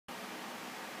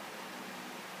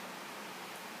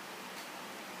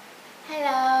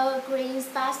Hello, Green's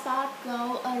passport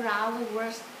go around the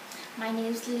world. My name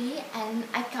is Lee and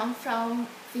I come from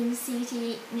Vinh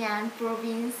City, Nhan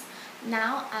province.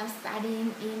 Now I'm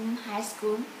studying in high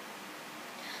school.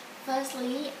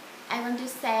 Firstly, I want to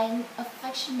send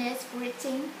affectionate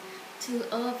greeting to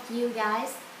all of you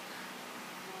guys.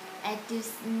 As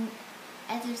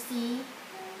you see,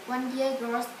 1 year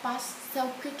goes past so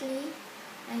quickly,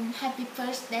 and happy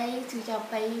birthday to your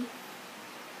baby.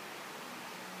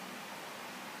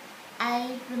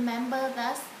 I remember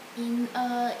that in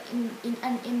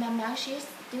my message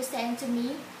you sent to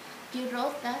me, you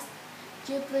wrote that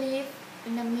you believe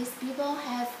Vietnamese people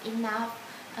have enough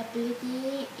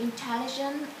ability,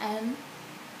 intelligence, and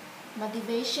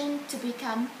motivation to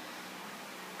become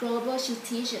global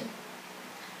citizen.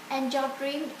 And your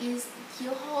dream is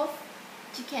you hope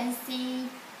you can see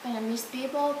Vietnamese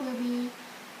people will be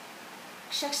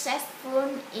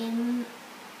successful in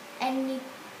any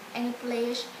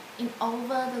place in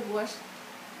over the world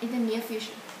in the near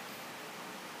future.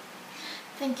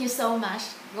 Thank you so much.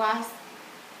 Was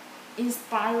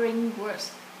inspiring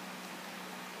words.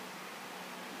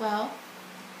 Well,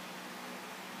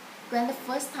 when the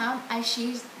first time I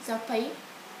see your page,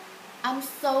 I'm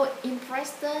so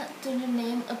impressed to the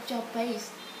name of your page.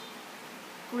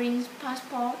 Green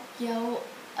passport go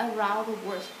around the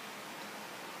world.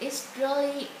 It's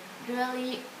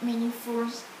really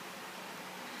meaningful.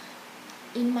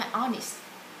 In my honest,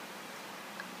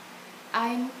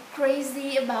 I'm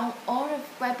crazy about all of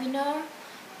webinar,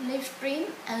 live stream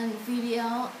and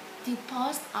video to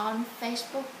post on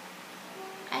Facebook.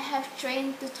 I have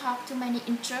trained to talk to many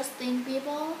interesting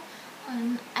people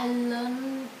and I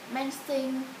learn many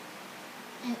things,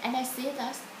 and I see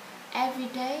that every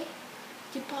day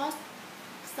you post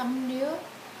some new,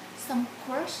 some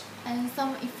course and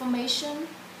some information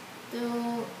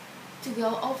to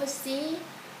go overseas,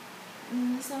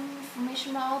 some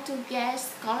information about to get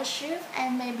scholarship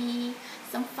and maybe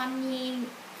some funny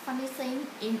thing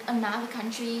in another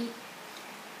country.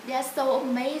 They are so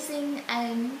amazing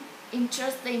and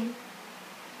interesting.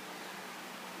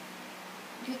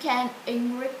 You can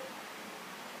enrich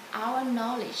our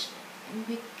knowledge and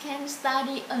we can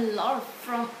study a lot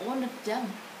from all of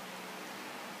them.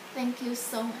 Thank you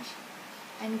so much.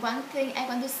 And one thing I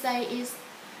want to say is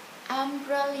I'm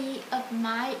really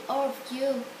admire all of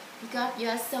you because you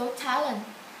are so talented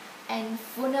and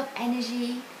full of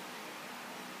energy.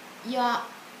 You are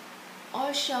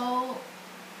also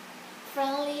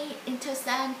friendly,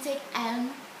 enthusiastic and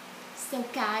so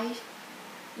kind.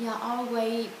 You are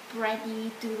always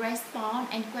ready to respond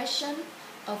and question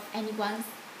of anyone.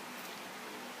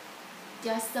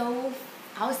 You are so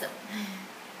awesome.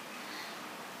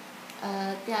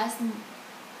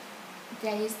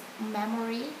 There is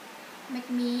memory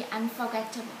make me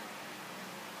unforgettable.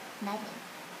 Never.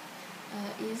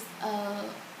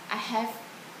 I have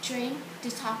trained to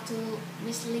talk to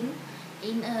Miss Ling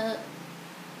in a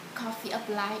coffee up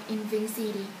life in Vinh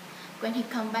City when he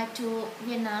come back to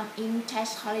Vietnam in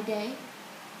test holiday.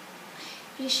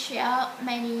 He shared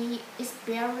many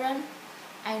experience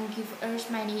and give us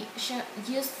many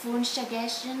useful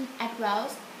suggestions as well.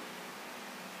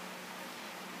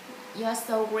 You are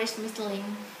so great, Miss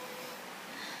Ling.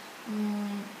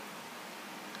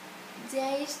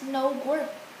 There is no word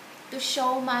to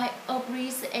show my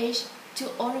appreciation to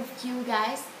all of you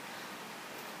guys.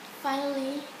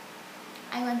 Finally,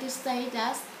 I want to say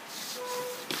that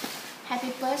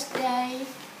happy birthday.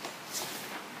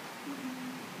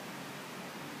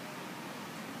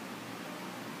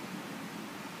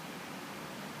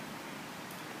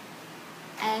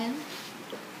 And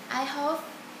I hope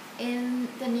in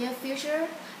the near future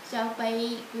your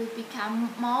bay will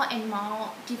become more and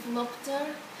more developed.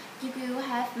 You will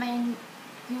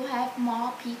have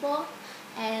more people,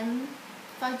 and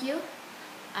for you,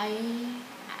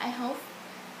 I hope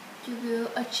you will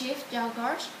achieve your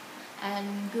goals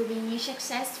and will be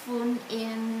successful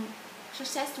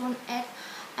at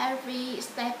every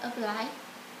step of life.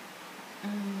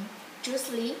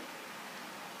 Truthfully,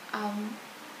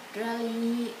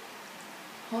 really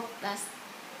hope that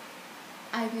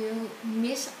I will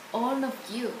miss all of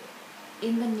you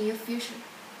in the near future.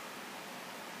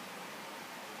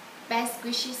 Best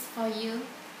wishes for you.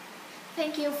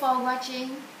 Thank you for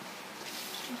watching.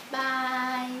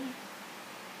 Bye.